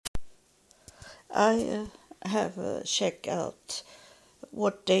I have checked out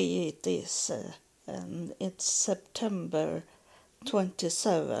what day it is, and it's September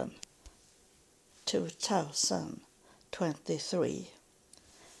 27, 2023.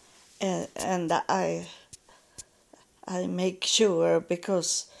 And I make sure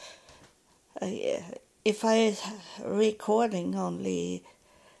because if I recording only,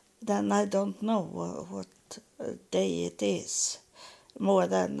 then I don't know what day it is. More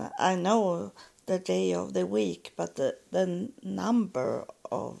than I know the day of the week, but the number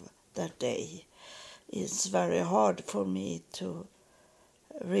of the day is very hard for me to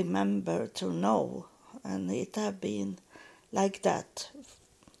remember to know, and it have been like that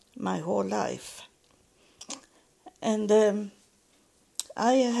my whole life. And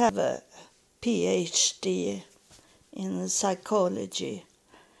I have a PhD in psychology,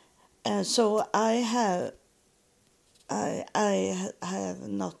 and so I have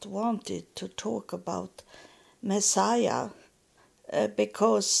not wanted to talk about Messiah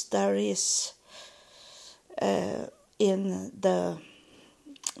because there is in the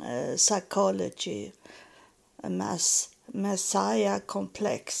psychology a Messiah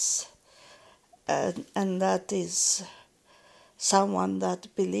complex, and that is someone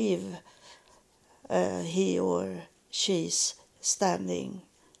that believe he or she's standing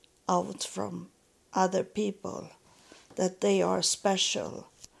out from other people, that they are special.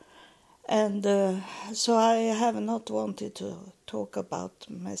 And so I have not wanted to talk about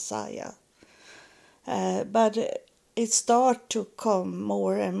Messiah. But it started to come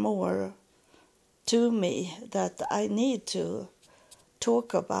more and more to me that I need to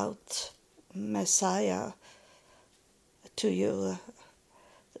talk about Messiah to you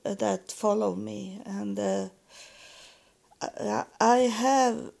that follow me. And I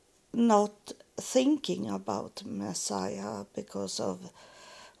have not thinking about Messiah because of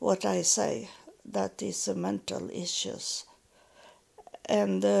what I say, that is mental issues.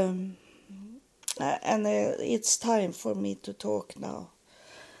 And it's time for me to talk now.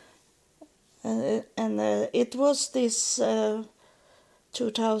 And it was this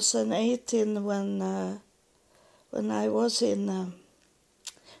 2018 when I was in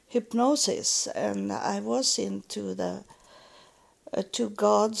hypnosis, and I was into the to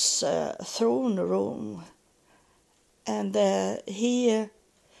God's throne room, and he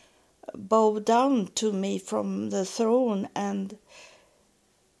bowed down to me from the throne, and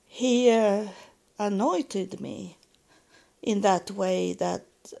he anointed me in that way that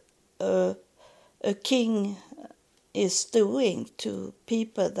a king is doing to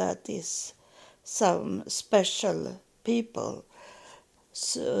people that is some special people,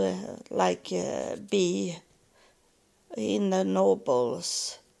 so, be in the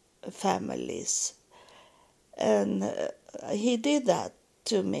nobles' families. And he did that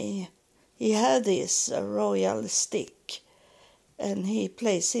to me. He had this royal stick, and he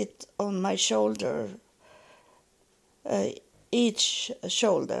placed it on my shoulder, each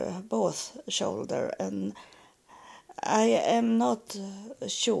shoulder, both shoulder, and I am not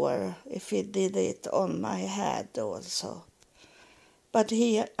sure if he did it on my head also. But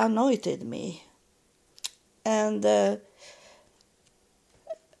he anointed me. And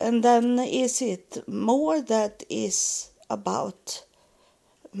then is it more that is about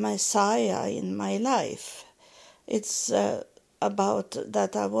Messiah in my life? It's about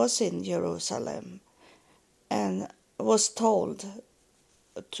that I was in Jerusalem and was told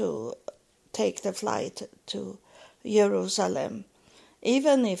to take the flight to Jerusalem,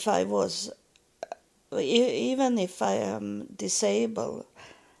 even if I am disabled,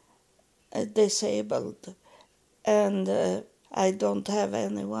 and I don't have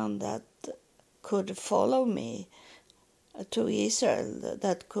anyone that could follow me to Israel,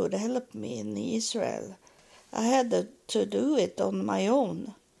 that could help me in Israel. I had to do it on my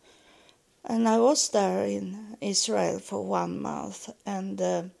own. And I was there in Israel for 1 month, and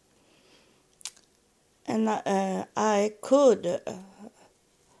I could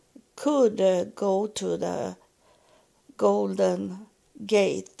go to the Golden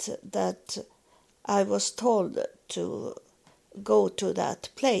Gate, that I was told to go to that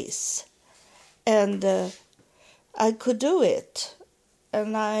place, and I could do it.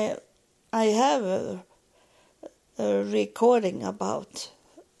 And I have a recording about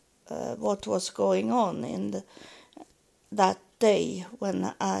what was going on in that day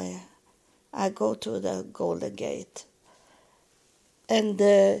when I go to the Golden Gate. And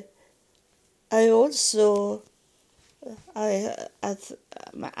I also I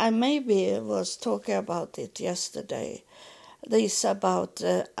maybe was talking about it yesterday. This about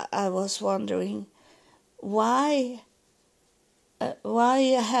I was wondering why why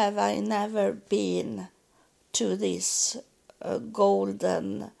have I never been to this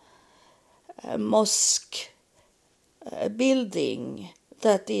golden mosque building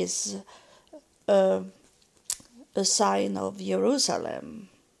that is a sign of Jerusalem?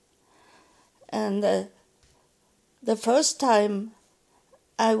 And the first time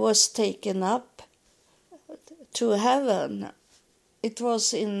I was taken up to heaven, it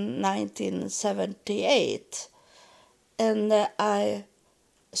was in 1978, and I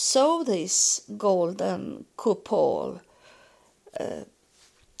saw this golden cupola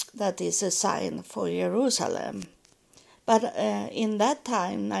that is a sign for Jerusalem. But in that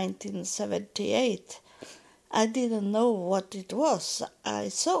time, 1978, I didn't know what it was I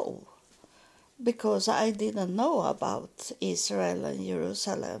saw, because I didn't know about Israel and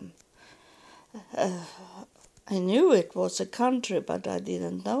Jerusalem. I knew it was a country, but I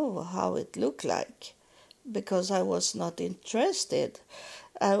didn't know how it looked like, because I was not interested.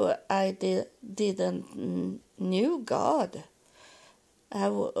 Didn't knew God.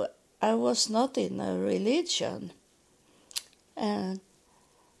 I was not in a religion. And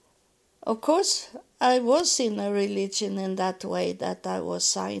of course, I was in a religion in that way that I was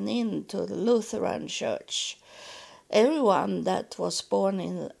signed in to the Lutheran Church. Everyone that was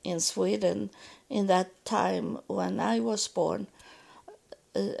born in Sweden in that time when I was born,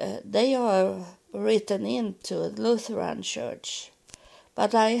 they are written into the Lutheran Church.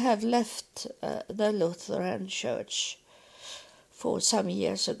 But I have left the Lutheran Church for some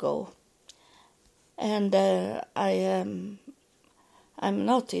years ago, and I'm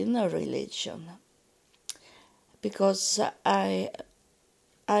not in a religion, because I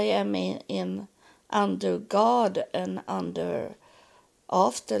am in under God and under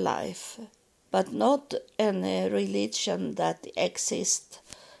afterlife, but not any religion that exists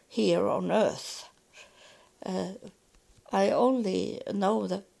here on earth. I only know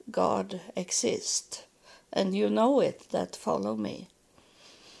that God exists, and you know it that follow me.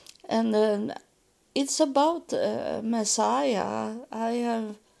 And it's about Messiah. I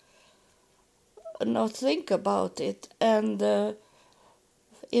have not think about it. And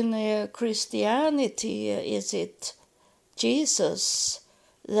in Christianity, is it Jesus?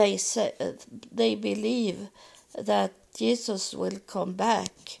 They believe that Jesus will come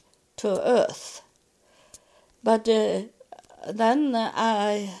back to earth. But then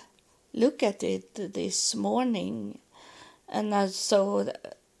I look at it this morning, and I saw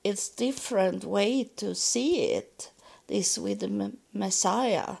it's different way to see it. This with the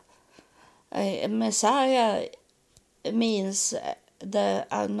Messiah. Messiah means the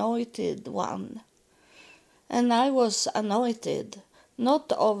anointed one, and I was anointed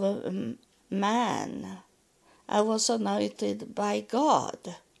not of a man. I was anointed by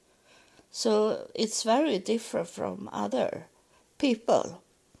God. So it's very different from other people.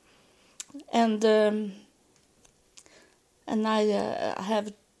 And I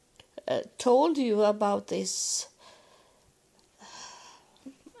have told you about this.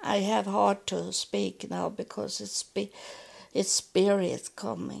 I have hard to speak now because it's spirit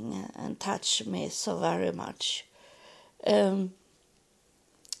coming and touch me so very much.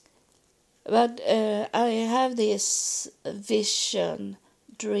 But I have this vision,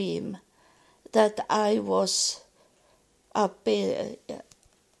 dream, that I was up in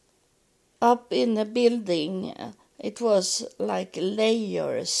a building. It was like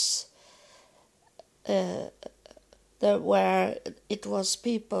layers, where it was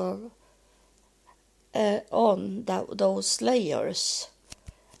people on those layers,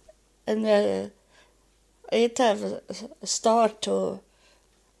 and it have start to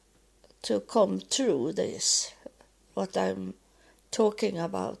come through this, what I'm talking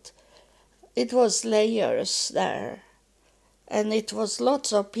about. It was layers there, and it was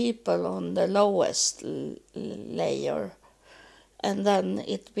lots of people on the lowest layer, and then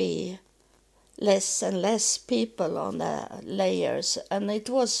it be less and less people on the layers, and it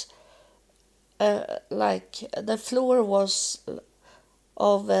was like the floor was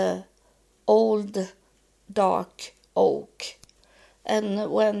of old dark oak. And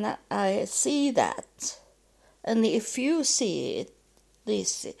when I see that, and if you see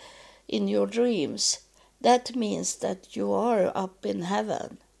this in your dreams, that means that you are up in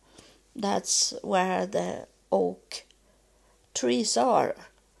heaven. That's where the oak trees are.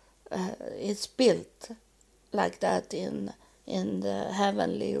 It's built like that in the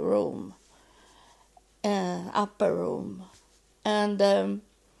heavenly room, upper room. And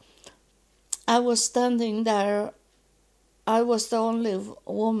I was standing there. I was the only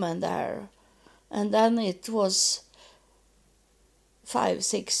woman there. And then it was 5,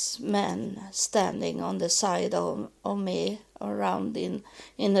 6 men standing on the side of me, around in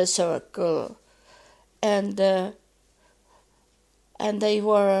a circle, and they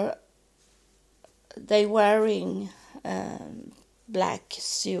wearing black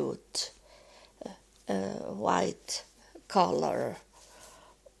suit, white collar,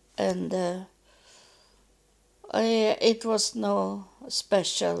 and it was no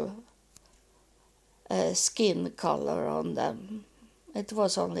special skin color on them. It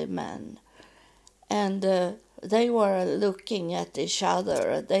was only men. And they were looking at each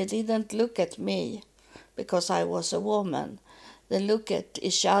other. They didn't look at me because I was a woman. They looked at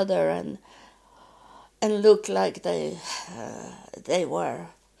each other and looked like they were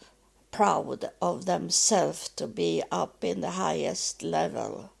proud of themselves to be up in the highest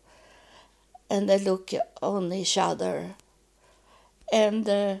level. And they looked on each other. And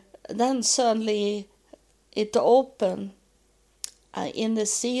then suddenly it opened in the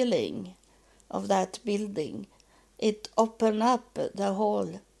ceiling of that building. It opened up the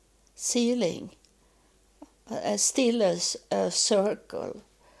whole ceiling, still a circle.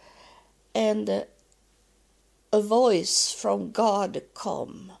 And a voice from God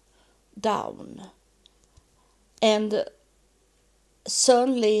come down. And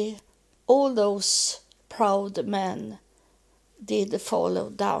suddenly all those proud men did fall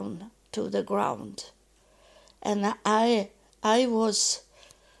down to the ground. And I was,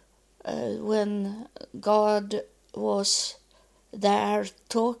 when God was there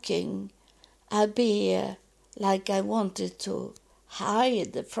talking, I'd be like I wanted to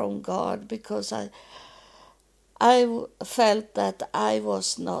hide from God, because I felt that I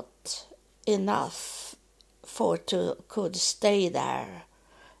was not enough could stay there,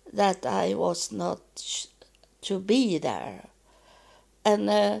 that I was not to be there. And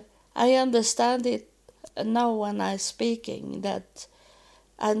I understand it now when I'm speaking, that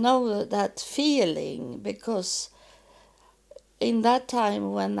I know that feeling, because in that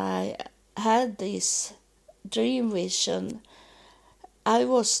time when I had this dream vision, I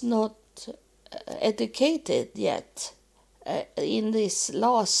was not educated yet in this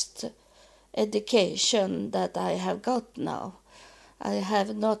last education that I have got now. I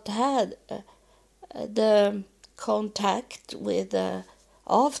have not had the contact with the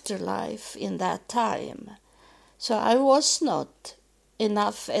afterlife in that time. So I was not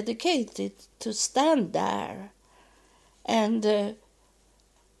enough educated to stand there. And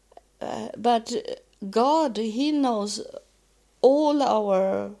but God, He knows all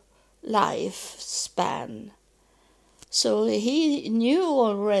our lifespan. So He knew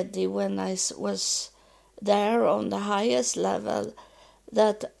already when I was there on the highest level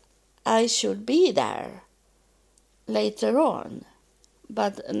that I should be there later on.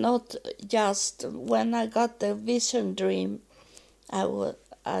 But not just when I got the vision dream,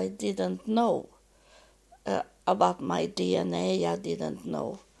 I didn't know about my DNA. I didn't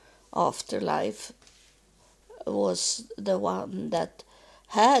know afterlife was the one that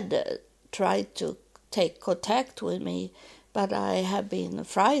had tried to take contact with me, but I have been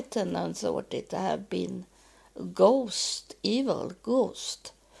frightened and thought it had been evil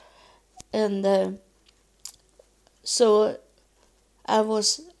ghost. And so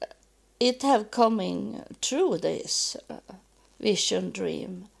it have coming through this vision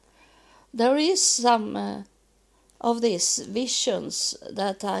dream. There is some of these visions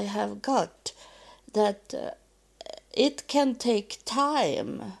that I have got that it can take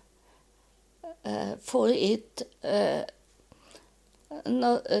time for it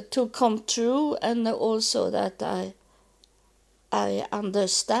to come true, and also that I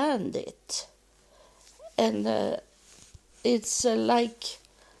understand it. And it's like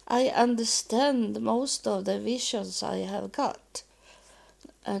I understand most of the visions I have got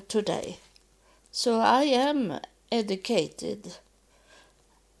today. So I am educated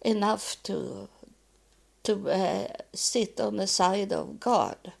enough to sit on the side of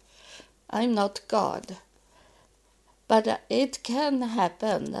God. I'm not God. But it can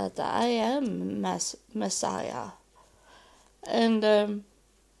happen that I am Messiah. And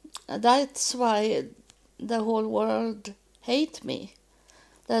that's why the whole world hate me.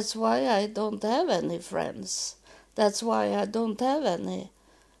 That's why I don't have any friends. That's why I don't have any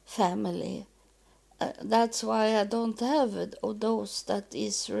family. That's why I don't have those that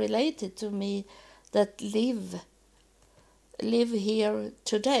is related to me that live here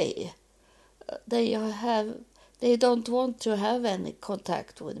today. They don't want to have any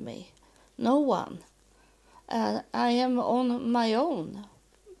contact with me. No one. I am on my own,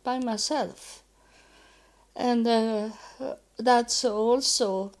 by myself. And that's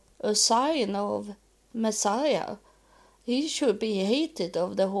also a sign of Messiah, he should be hated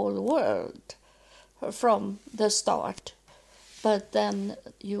of the whole world from the start. But then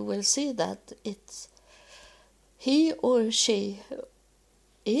you will see that it's he or she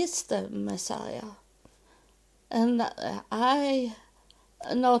is the Messiah. And I,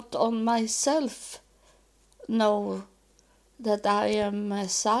 not on myself, know that I am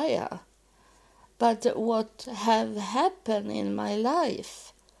Messiah, but what have happened in my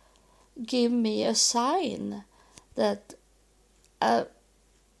life give me a sign that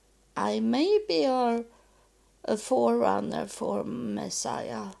I maybe are a forerunner for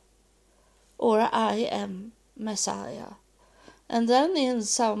Messiah, or I am Messiah. And then in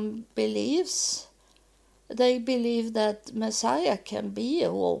some beliefs, they believe that Messiah can be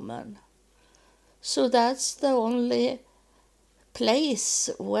a woman. So that's the only place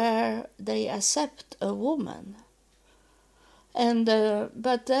where they accept a woman. And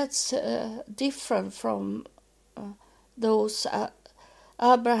but that's different from those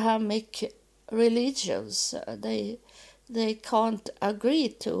Abrahamic religions. They can't agree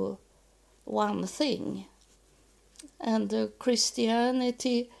to one thing. And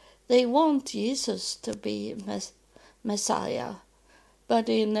Christianity, they want Jesus to be Messiah. But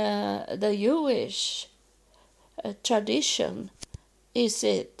in the Jewish tradition, is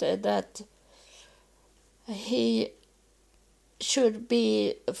it that he should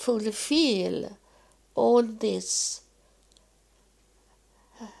be fulfill all this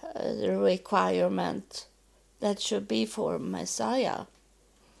requirement that should be for Messiah.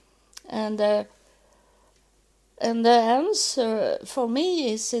 And the answer for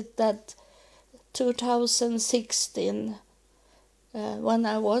me is it that 2016, when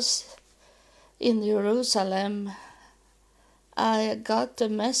I was in Jerusalem, I got a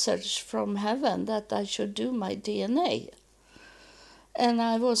message from heaven that I should do my DNA. And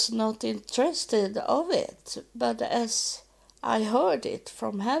I was not interested of it, but as I heard it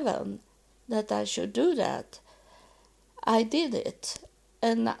from heaven that I should do that, I did it.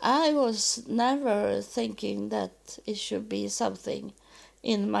 And I was never thinking that it should be something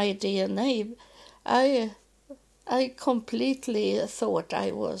in my DNA. I completely thought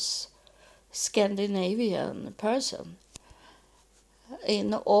I was Scandinavian person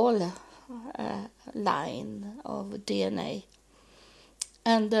in all line of DNA.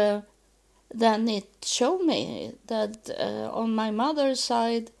 And then it showed me that on my mother's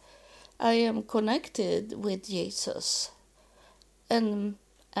side, I am connected with Jesus and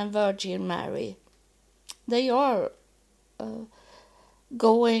Virgin Mary. They are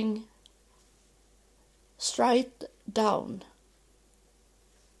going straight down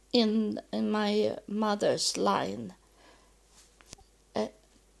in my mother's line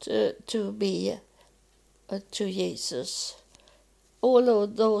to be to Jesus. All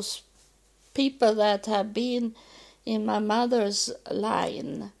of those people that have been in my mother's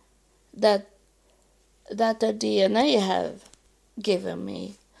line that the DNA have given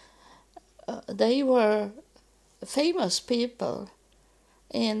me, they were famous people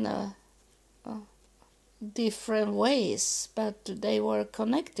in different ways, but they were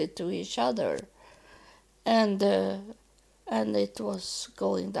connected to each other, and it was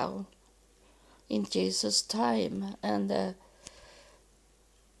going down in Jesus' time, and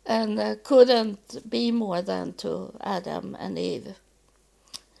couldn't be more than to Adam and Eve,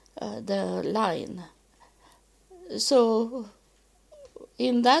 the line. So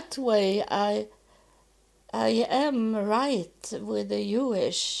in that way, I am right with the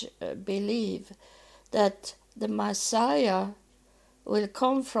Jewish belief that the Messiah will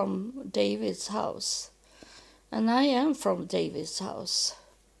come from David's house. And I am from David's house.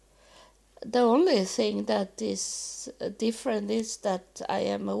 The only thing that is different is that I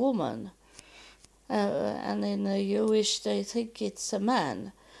am a woman. And in the Jewish they think it's a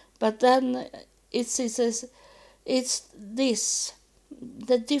man. But then it's this,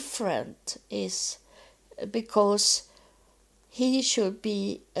 the different is because he should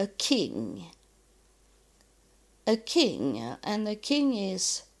be a king. A king, and a king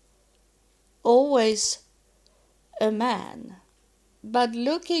is always a man. But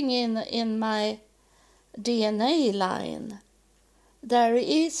looking in my DNA line, there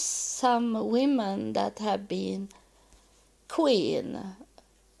is some women that have been queen,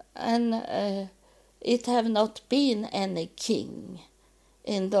 and it have not been any king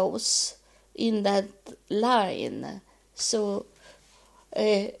in that line. So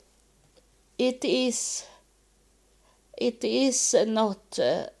it is not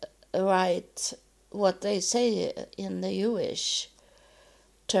right what they say in the Jewish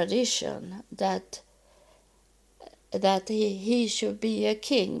tradition that he should be a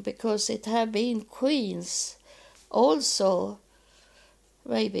king, because it have been queens also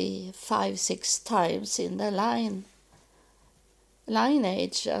maybe 5-6 times in the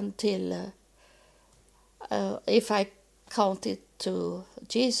lineage until if I count it to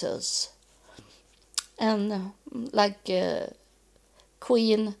Jesus. And like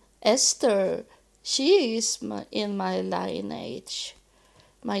Queen Esther, she is in my lineage,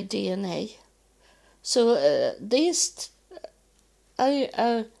 my DNA. So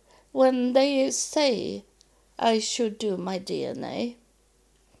when they say I should do my DNA,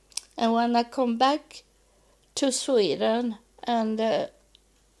 and when I come back to Sweden and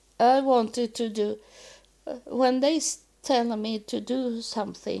I wanted to do, when they tell me to do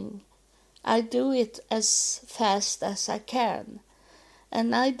something, I do it as fast as I can.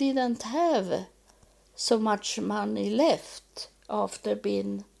 And I didn't have so much money left after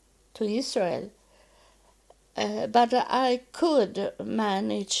being to Israel. But I could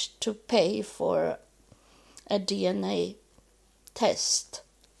manage to pay for a DNA test.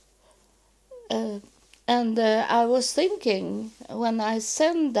 And I was thinking when I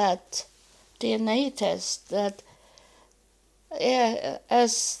sent that DNA test that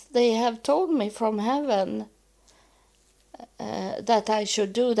as they have told me from heaven that I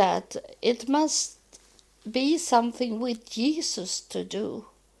should do that, it must be something with Jesus to do.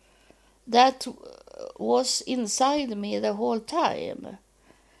 That was inside me the whole time.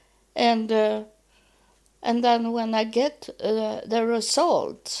 And then when I get the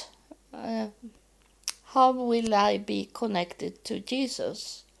result, how will I be connected to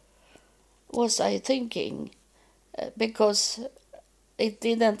Jesus? Was I thinking, because it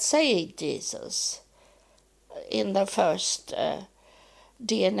didn't say Jesus in the first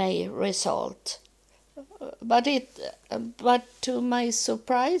DNA result. But to my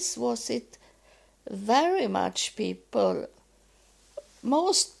surprise was it very much people,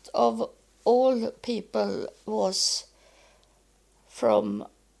 most of all people was from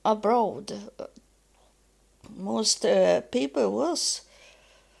abroad. Most people was,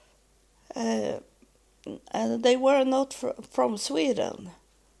 and they were not from Sweden.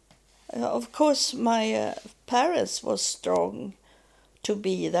 Of course, my parents was strong to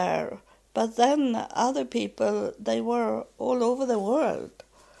be there, but then other people, they were all over the world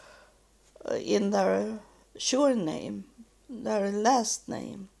in their surname, their last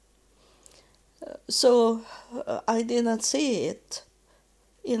name. So I didn't see it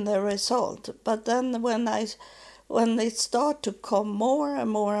in the result. But then when it started to come more and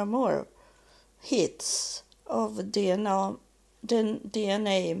more and more hits of DNA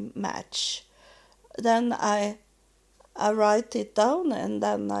match, then I write it down, and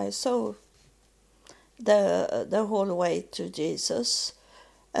then I saw the whole way to Jesus.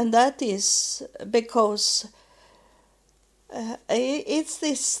 And that is because it's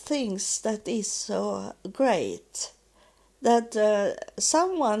these things that is so great, that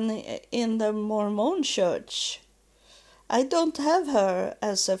someone in the Mormon church, I don't have her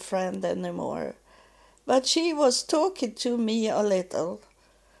as a friend anymore, but she was talking to me a little,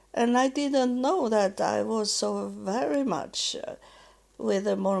 and I didn't know that I was so very much with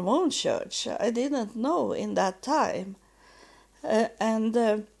the Mormon church. I didn't know in that time. And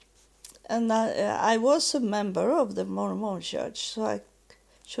I was a member of the Mormon church,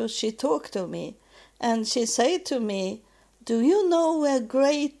 so she talked to me, and she said to me, "Do you know a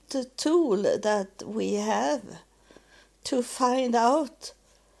great tool that we have to find out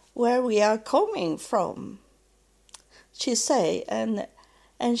where we are coming from?" She say, and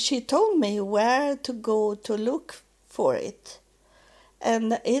she told me where to go to look for it,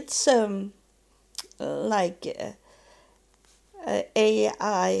 and it's like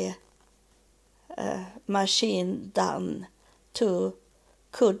AI machine done to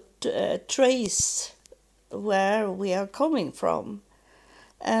could trace where we are coming from.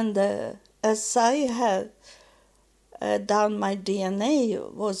 And as I have done my DNA,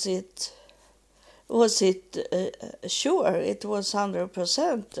 was it sure it was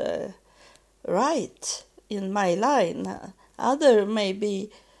 100% right in my line? Other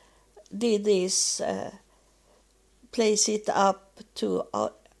maybe did this place it up to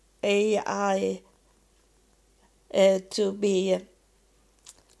AI to be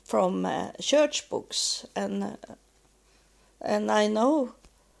from church books, and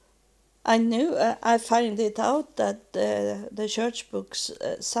I find it out that the church books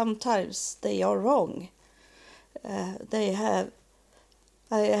sometimes they are wrong. I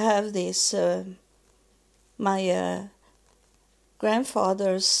have this my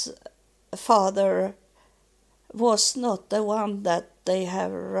grandfather's father was not the one that they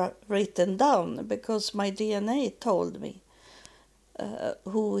have written down, because my DNA told me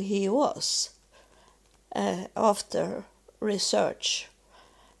who he was. after research.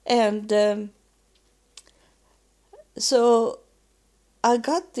 And so I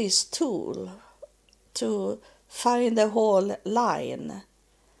got this tool to find the whole line,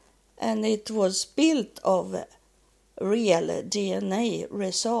 and it was built of real DNA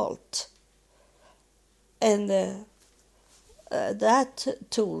result. And that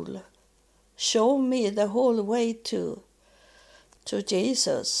tool showed me the whole way to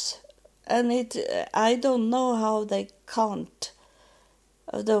Jesus. And I don't know how they count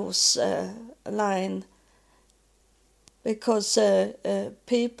those line, because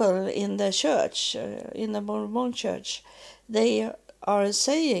people in the church, in the Mormon church, they are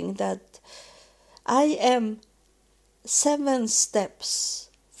saying that I am 7 steps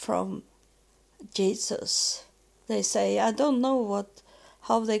from Jesus. They say, I don't know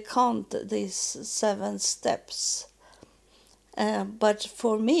how they count these 7 steps. But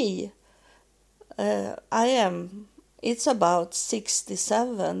for me, it's about 60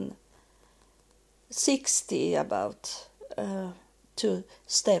 about to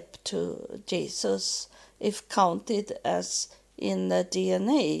step to Jesus, if counted as in the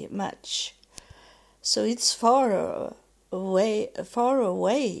DNA match. So it's far away,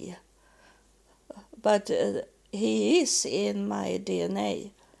 but he is in my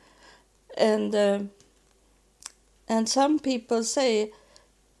DNA. And some people say,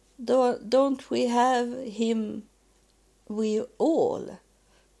 don't we have him, we all?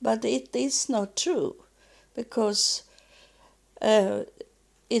 But it is not true, because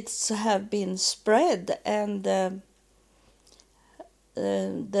it's have been spread, and the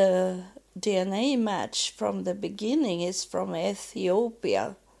DNA match from the beginning is from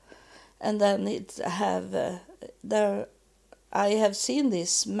Ethiopia, and then it have there. I have seen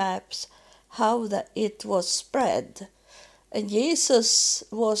these maps how it was spread, and Jesus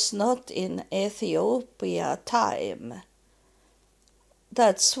was not in Ethiopia time.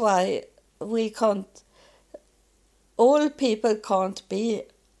 That's why all people can't be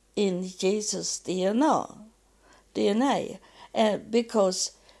in Jesus' DNA,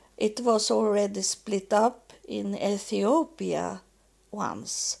 because it was already split up in Ethiopia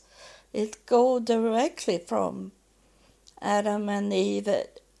once. It go directly from Adam and Eve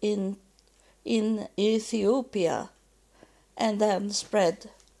in Ethiopia, and then spread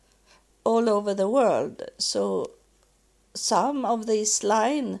all over the world. So some of this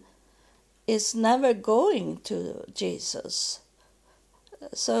line is never going to Jesus.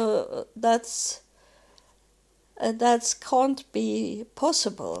 So that can't be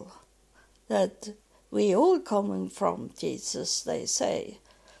possible, that we all coming from Jesus, they say.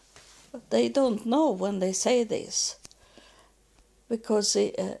 They don't know when they say this, because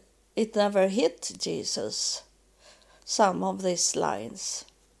it never hit Jesus, some of these lines.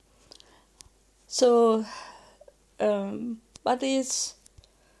 So, but it's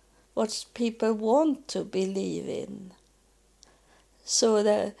what people want to believe in. So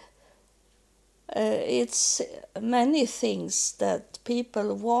it's many things that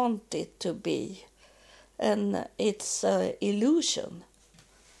people want it to be, and it's an illusion.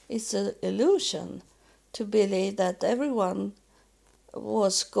 It's an illusion to believe that everyone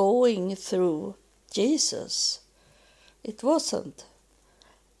was going through Jesus. It wasn't.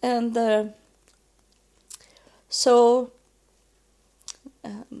 And so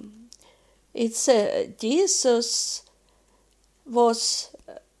it's Jesus was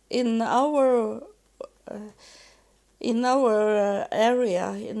in our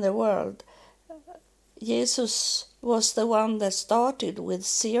area in the world. Jesus was the one that started with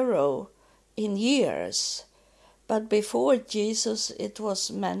 0 in years, but before Jesus it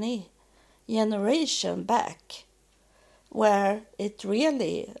was many generations back where it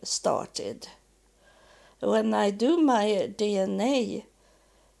really started. When I do my DNA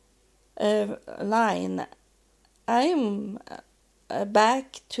line, I'm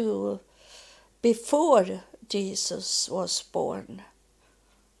back to before Jesus was born.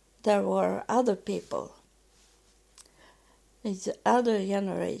 There were other people, it's other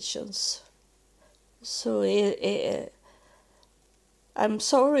generations. So I'm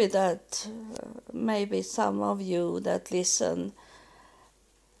sorry that maybe some of you that listen,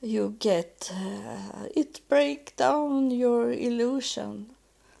 you get it break down your illusion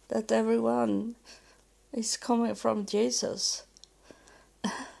that everyone is coming from Jesus.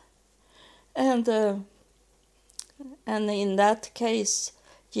 And in that case,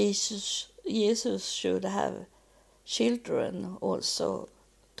 Jesus should have children also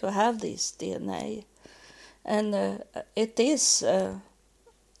to have this DNA. And it is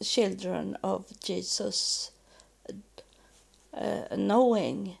children of Jesus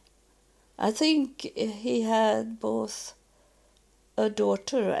knowing I think he had both a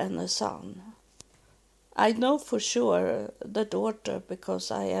daughter and a son. I know for sure the daughter because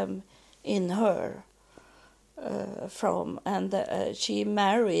I am in her and she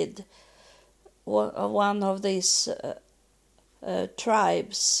married one of these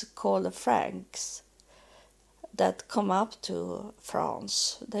tribes called the Franks that come up to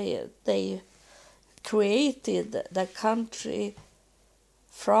France. They created the country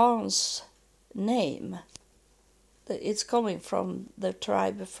France name. It's coming from the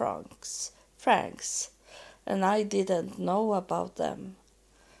tribe Franks, and I didn't know about them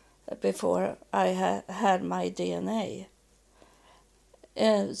before I had my DNA.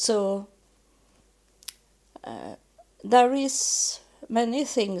 And so there is many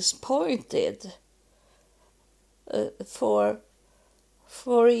things pointed for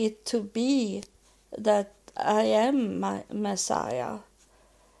it to be that I am my Messiah,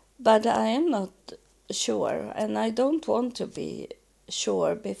 but I am not sure, and I don't want to be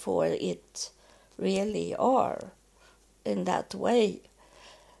sure before it really are in that way.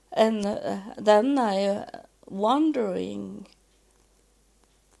 And then I wondering,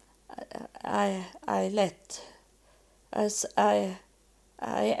 I let as I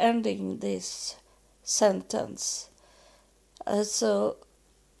ending this sentence. So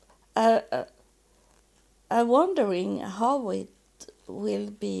I wondering how it will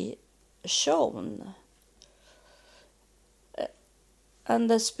be shown. And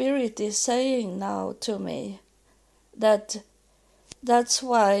the Spirit is saying now to me that that's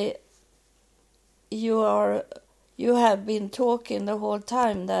why you have been talking the whole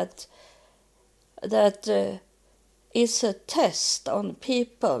time that it's a test on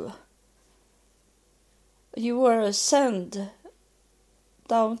people. You were sent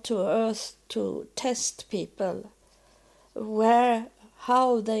down to earth to test people,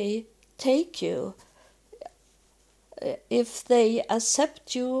 how they take you, if they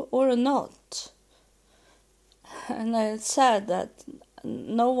accept you or not. And it's sad that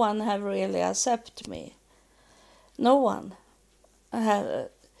no one have really accepted me. No one.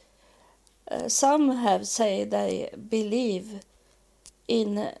 Some have said they believe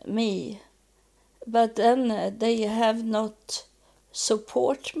in me, but then they have not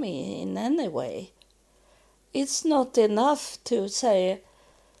support me in any way. It's not enough to say,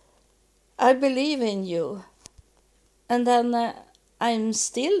 I believe in you, and then I'm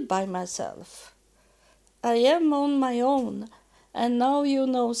still by myself. I am on my own, and now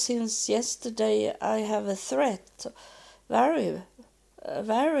since yesterday I have a threat, very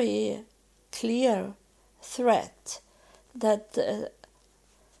clear threat that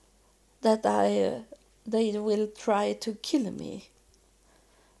they will try to kill me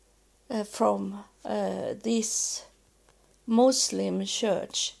from this Muslim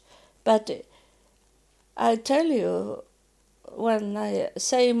church. But I tell you, when I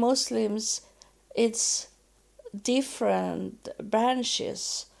say Muslims, it's different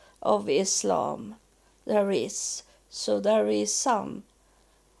branches of Islam there is. So there is some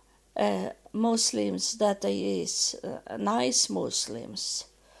Muslims that is nice Muslims.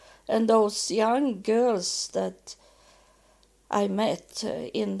 And those young girls that I met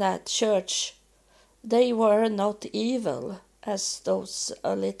in that church, they were not evil as those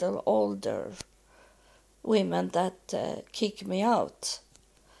a little older women that kicked me out.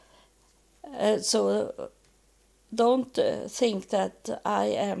 So don't think that I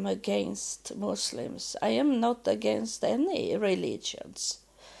am against Muslims. I am not against any religions.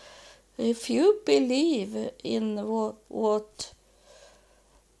 If you believe in what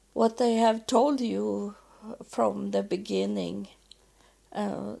they have told you from the beginning,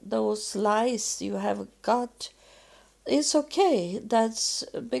 those lies you have got, it's okay. That's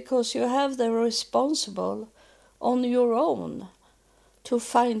because you have the responsible on your own to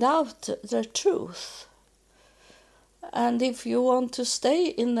find out the truth. And if you want to stay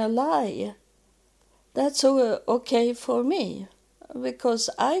in a lie, that's okay for me, because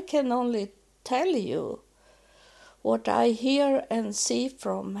I can only tell you what I hear and see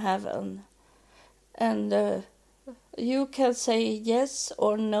from heaven. And you can say yes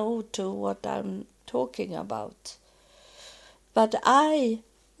or no to what I'm talking about. But I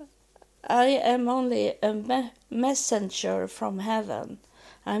am only a messenger from heaven.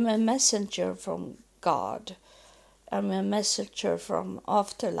 I'm a messenger from God. I'm a messenger from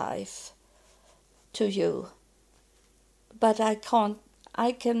afterlife to you. But I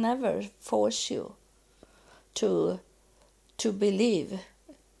can never force you to believe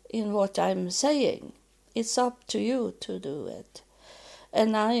in what I'm saying. It's up to you to do it.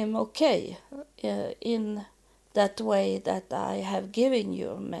 And I am okay in that way that I have given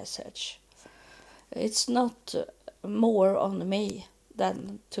you a message. It's not more on me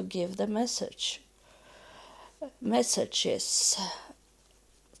than to give the messages.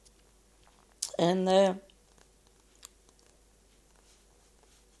 And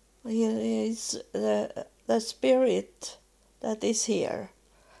is the spirit that is here.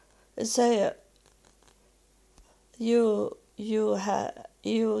 Say, you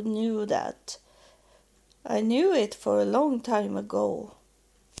knew that. I knew it for a long time ago.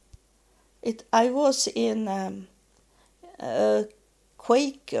 I was in a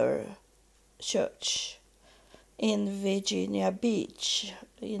Quaker church in Virginia Beach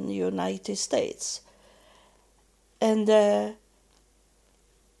in the United States, and to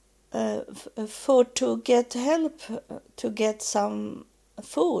get help to get some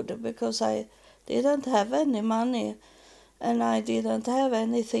food, because I didn't have any money and I didn't have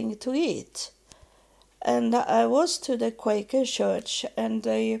anything to eat. And I was to the Quaker church, and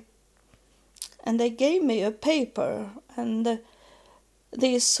they gave me a paper, and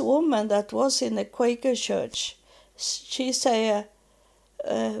this woman that was in the Quaker church, she said,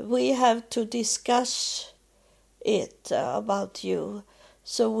 we have to discuss it about you.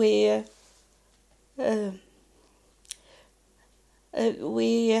 So we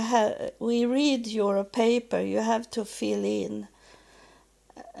read your paper. You have to fill in,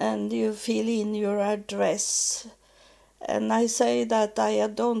 and you fill in your address. And I say that I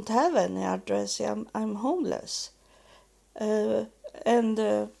don't have any address. I'm homeless. And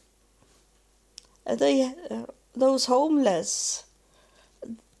those homeless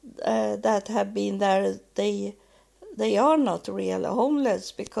that have been there, they are not really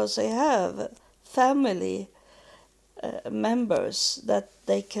homeless, because they have family members that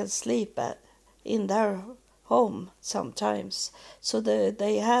they can sleep in their home sometimes. So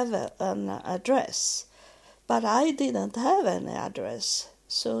they have an address. But I didn't have any address.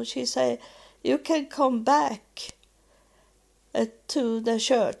 So she said, you can come back to the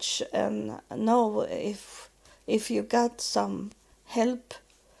church and know if you got some help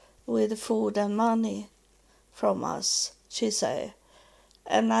with food and money from us, she said.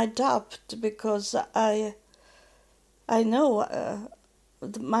 And I doubt, because I know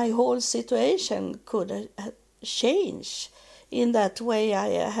my whole situation could change. In that way, I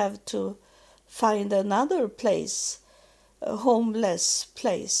have to find another place, a homeless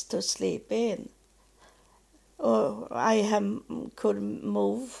place to sleep in. Or I could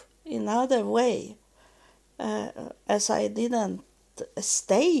move in other way, as I didn't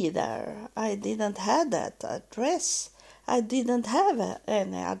stay there. I didn't have that address. I didn't have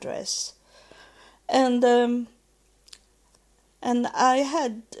any address. And I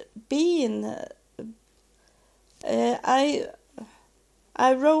had been, I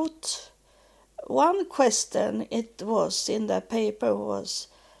wrote one question, it was in the paper, was,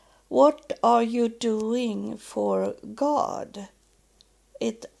 what are you doing for God?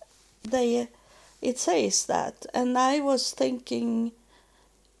 It says that, and I was thinking,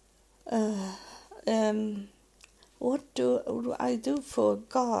 what do I do for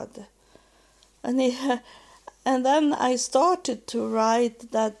God? And then I started to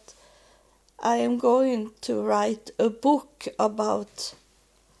write that I am going to write a book about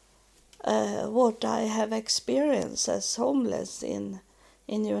what I have experienced as homeless in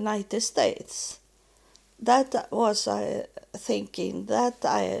the United States. That was I thinking that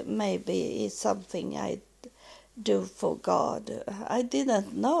maybe is something I do for God. I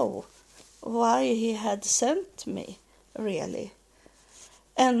didn't know why He had sent me, really.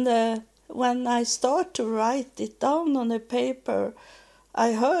 And when I start to write it down on a paper,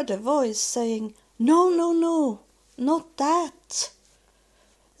 I heard a voice saying, no, not that.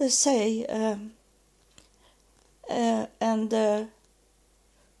 They say,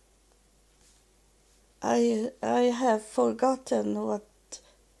 I have forgotten what.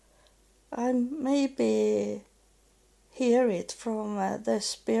 I maybe hear it from the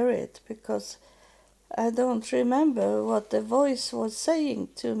Spirit, because I don't remember what the voice was saying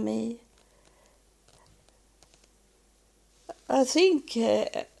to me. I think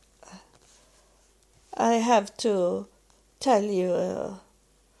I have to tell you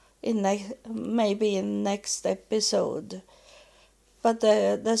maybe in next episode. But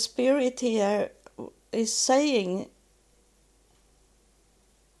the Spirit here is saying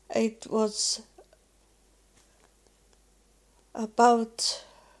it was about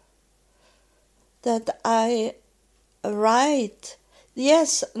that I write.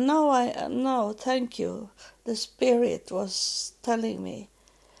 Yes, no, thank you. The Spirit was telling me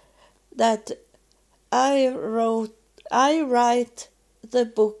that I write the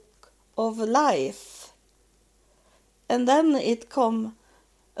book of life. And then it come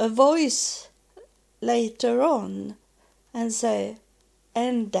a voice later on and say,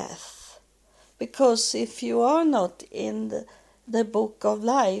 and death. Because if you are not in the book of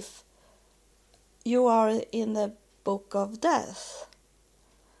life, you are in the book of death.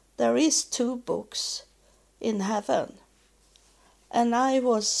 There is 2 books in heaven. And I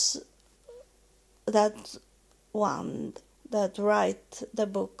was that one that write the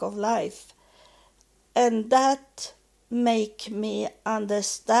book of life. And that make me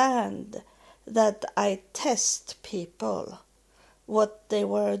understand that I test people, what they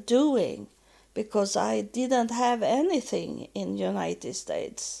were doing, because I didn't have anything in United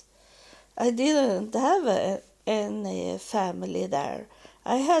States. I didn't have any family there.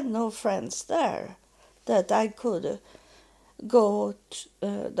 I had no friends there that I could go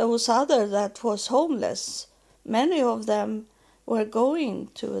to. Those other that was homeless, many of them were going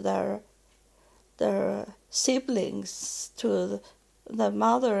to their siblings, to the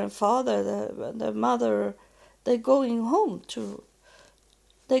mother and father. The mother, they're going home to.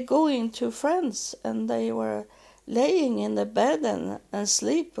 They going to friends, and they were laying in the bed and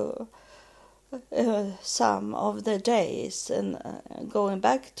sleep some of the days, and going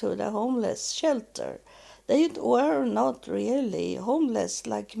back to the homeless shelter. They were not really homeless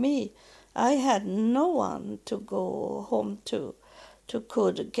like me. I had no one to go home to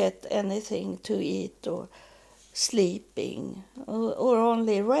could get anything to eat or sleeping or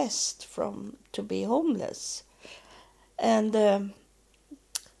only rest from to be homeless. And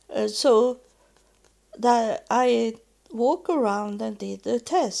so that I walk around and did a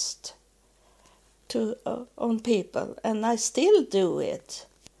test on people, and I still do it.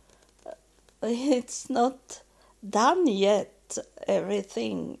 It's not done yet,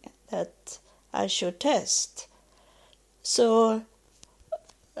 everything that I should test. So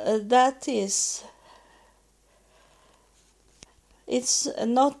that is, it's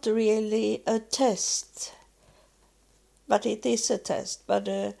not really a test, but it is a test. But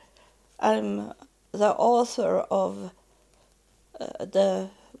I'm the author of the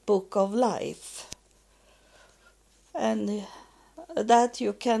Book of Life, and that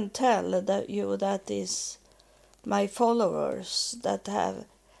you can tell that is my followers that have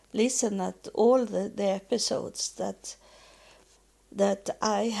listened at all the episodes that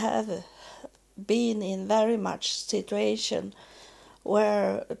I have been in very much situation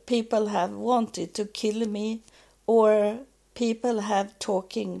where people have wanted to kill me or people have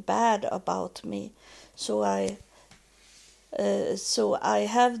talking bad about me. So I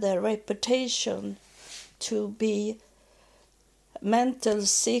have the reputation to be mental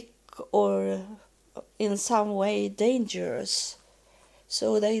sick or in some way dangerous.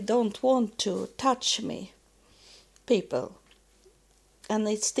 So they don't want to touch me, people. And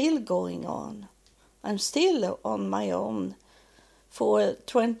it's still going on. I'm still on my own. For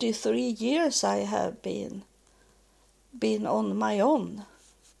 23 years I have been on my own.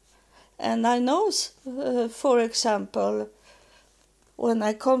 And I know, for example, when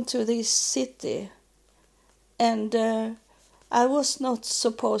I come to this city, and I was not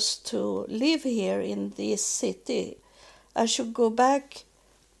supposed to live here in this city. I should go back.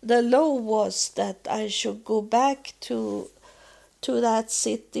 The law was that I should go back to that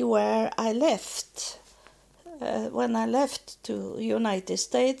city where I left. When I left to United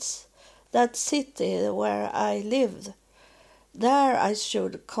States, that city where I lived, there I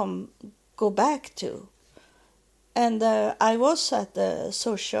should go back to. And I was at the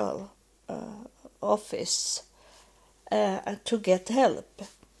social office to get help.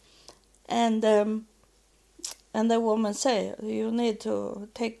 And the woman said, you need to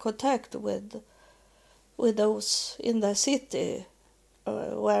take contact with those in the city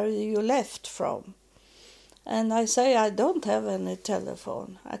where you left from. And I say, I don't have any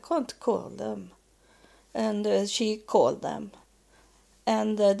telephone. I can't call them. And she called them.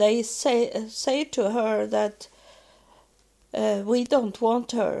 And they say to her that we don't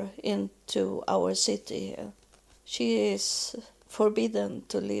want her into our city. She is forbidden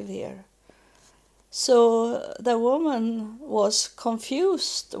to live here. So the woman was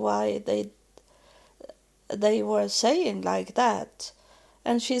confused why they were saying like that.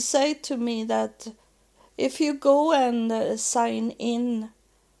 And she said to me that if you go and sign in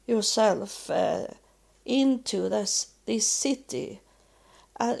yourself into this city,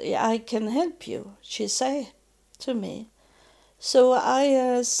 I can help you, she said to me. So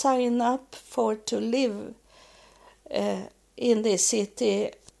I signed up to live in this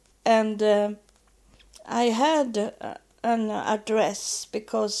city, and I had an address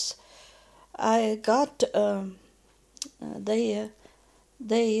because I got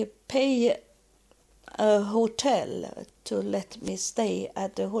they pay a hotel to let me stay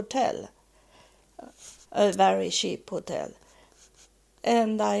at the hotel a very cheap hotel.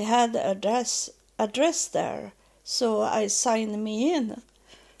 And I had address there, so I signed me in.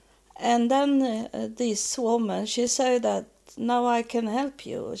 And then this woman, she said that now I can help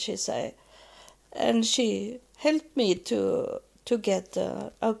you, she said. And she helped me to get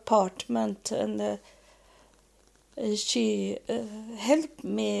an apartment, and she helped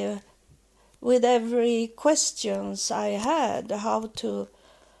me with every questions I had, how to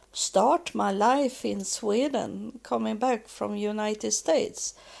start my life in Sweden, coming back from United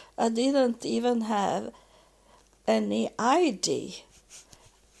States. I didn't even have any ID.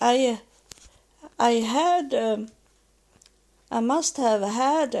 I had I must have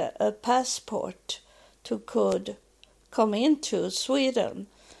had a passport to could come into Sweden,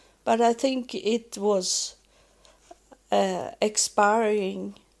 but I think it was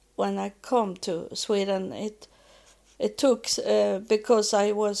expiring when I come to Sweden. It took because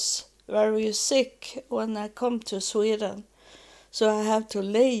I was very sick when I come to Sweden, so I have to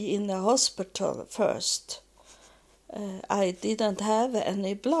lay in the hospital first. I didn't have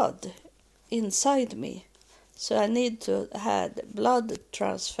any blood inside me, so I need to had blood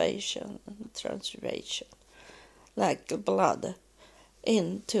transfusion, like blood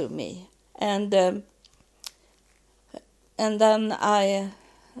into me, and then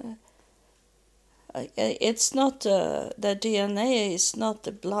it's not the DNA is not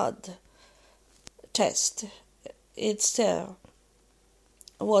the blood test. It's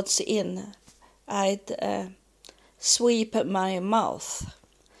what's in. I'd sweep my mouth.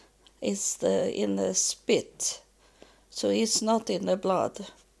 It's in the spit, so it's not in the blood.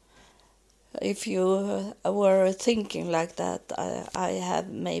 If you were thinking like that, I have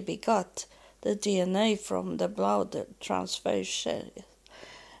maybe got the DNA from the blood transfusion,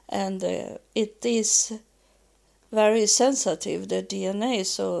 and it is very sensitive, the DNA,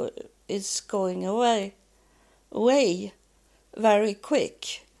 so it's going away very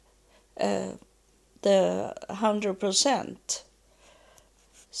quick, the 100%.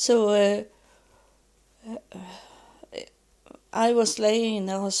 So I was laying in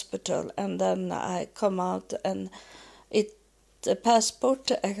the hospital, and then I come out, and the passport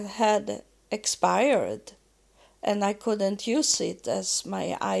had expired, and I couldn't use it as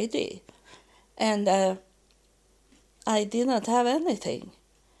my ID, and I didn't have anything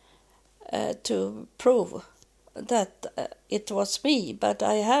to prove that it was me, but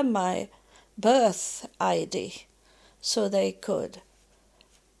I had my birth ID, so they could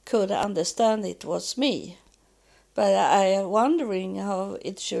understand it was me. But I am wondering how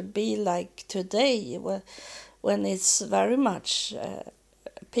it should be like today, when it's very much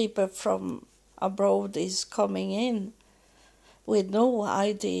people from abroad is coming in with no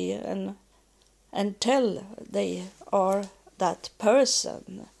ID and tell they are that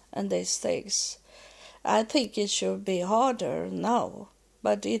person and these things. I think it should be harder now,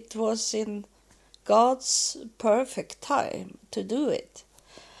 but it was in God's perfect time to do it.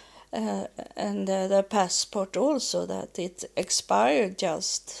 And the passport also, that it expired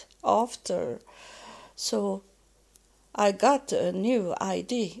just after, so I got a new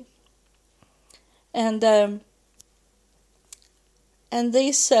ID. And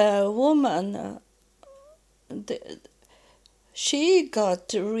this woman, she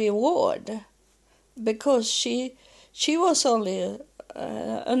got a reward because she was only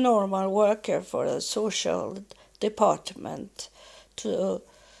a normal worker for a social department to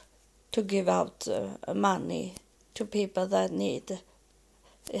give out money to people that need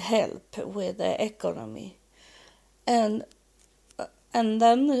help with the economy. And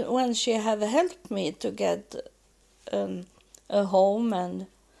then when she have helped me to get a home and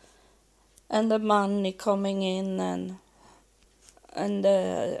the money coming in and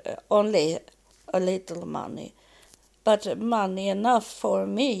only a little money, but money enough for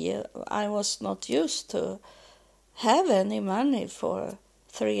me. I was not used to have any money for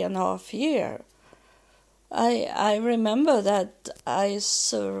 3.5 years. I remember that I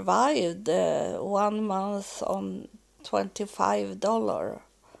survived 1 month on $25.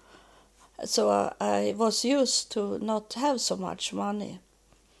 So I was used to not have so much money.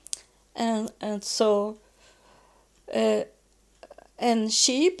 And so and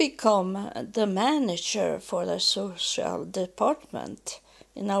she became the manager for the social department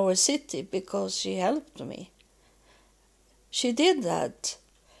in our city because she helped me. She did that.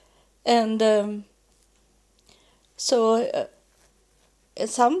 And so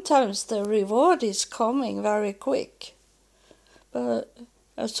sometimes the reward is coming very quick. But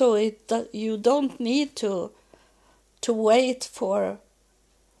so you don't need to wait for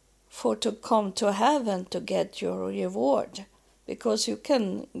to come to heaven to get your reward, because you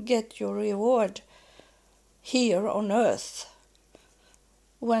can get your reward here on earth,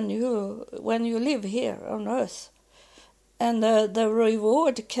 when you live here on earth. And the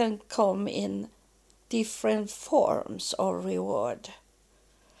reward can come in different forms of reward.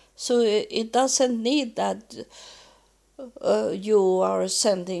 So it doesn't need that you are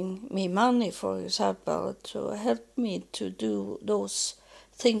sending me money, for example, to help me to do those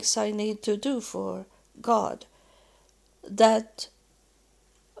things I need to do for God. That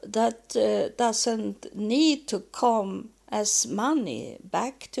doesn't need to come as money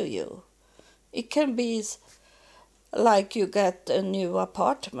back to you. It can be like you get a new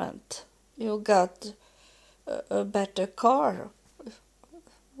apartment, you got a better car,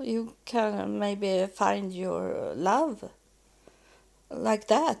 you can maybe find your love, like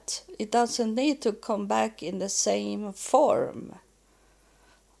that. It doesn't need to come back in the same form.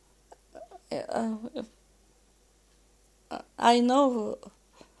 I know,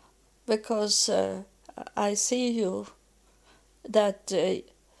 because I see you, that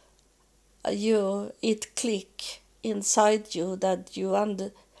it click inside you, that you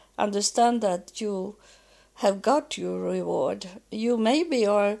understand that you have got your reward. You maybe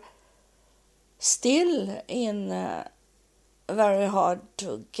are still in very hard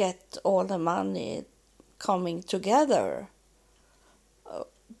to get all the money coming together.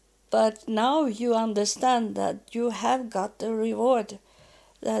 But now you understand that you have got the reward,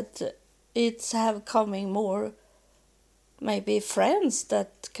 that it's have coming more, maybe friends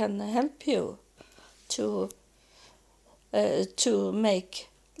that can help you to make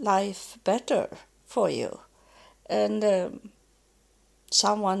life better for you. And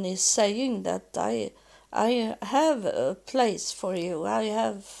someone is saying that I have a place for you, I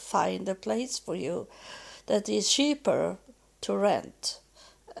have find a place for you that is cheaper to rent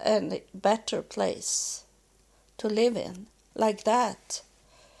and better place to live in, like that.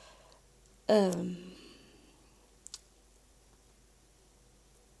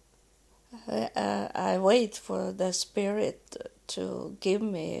 I wait for the Spirit to give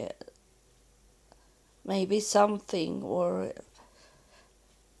me maybe something, or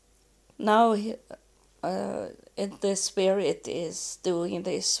now the Spirit is doing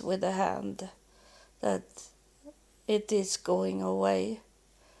this with the hand, that it is going away.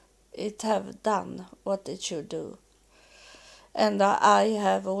 It have done what it should do. And I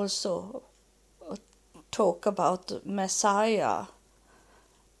have also talked about Messiah,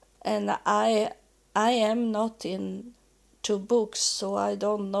 and I am not into books, so I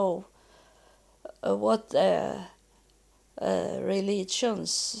don't know what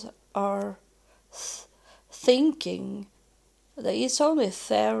religions are thinking. There is only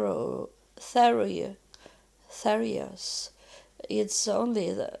theories. It's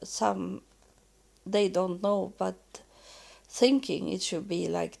only some they don't know, but thinking it should be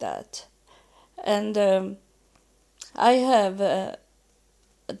like that. And I have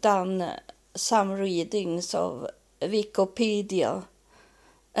done some readings of Wikipedia,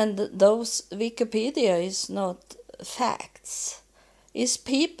 and those Wikipedia is not facts. It's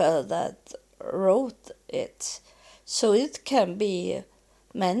people that wrote it. So it can be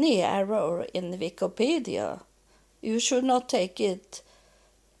many errors in Wikipedia. You should not take it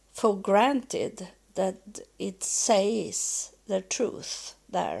for granted that it says the truth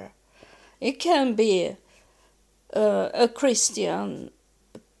there. It can be a Christian,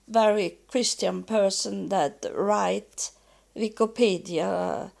 very Christian person that write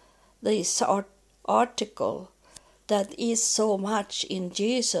Wikipedia this article that is so much in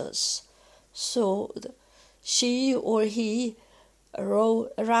Jesus. So she or he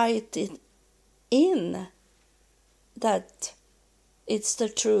write it in that it's the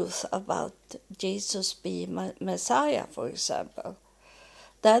truth about Jesus being Messiah, for example.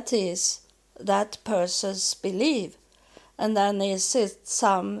 That is that person's belief. And then is it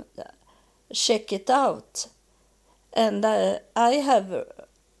some check it out. And I have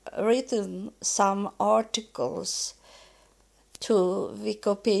written some articles to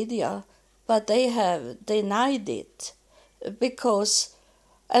Wikipedia, but they have denied it because.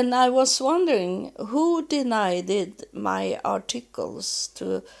 And I was wondering who denied my articles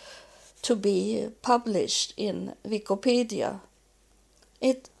to be published in Wikipedia.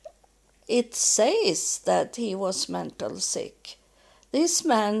 It says that he was mental sick. This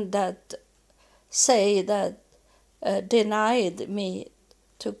man that say that denied me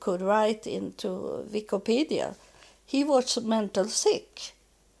to could write into Wikipedia, he was mental sick,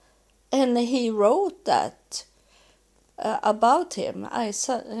 and he wrote that. About him. I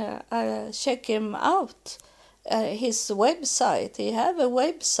check him out, his website. He have a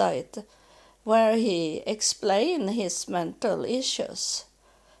website where he explain his mental issues.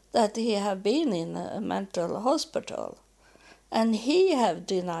 that he have been in a mental hospital, and he have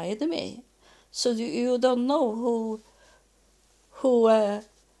denied me. So you don't know who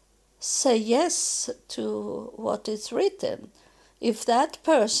say yes to what is written. If that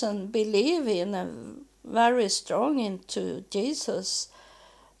person believe in a very strong into Jesus,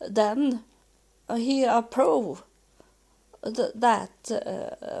 then he approve that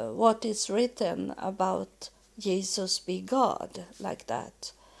what is written about Jesus be God, like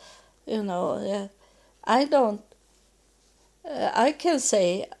that. I don't. I can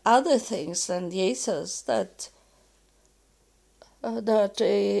say other things than Jesus, that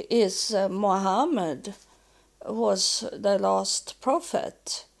is Muhammad was the last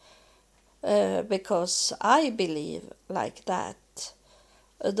prophet, because I believe like that.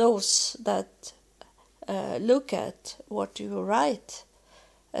 Those that look at what you write,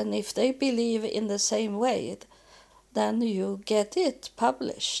 and if they believe in the same way, then you get it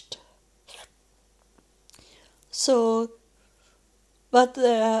published. So, but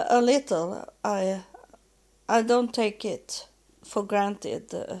a little, I don't take it for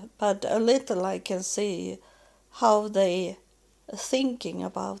granted, but a little I can see how they thinking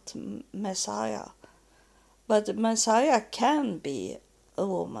about Messiah. But Messiah can be a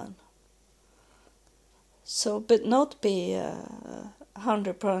woman. So, but not be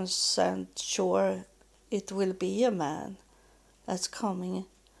 100% sure it will be a man that's coming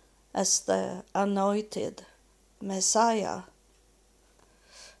as the anointed Messiah.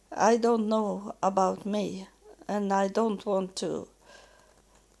 I don't know about me, and I don't want to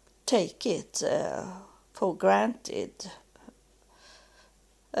take it for granted.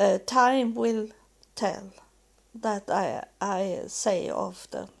 Time will tell, that I say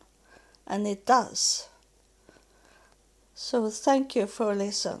often, and it does. So thank you for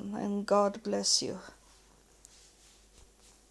listening, and God bless you.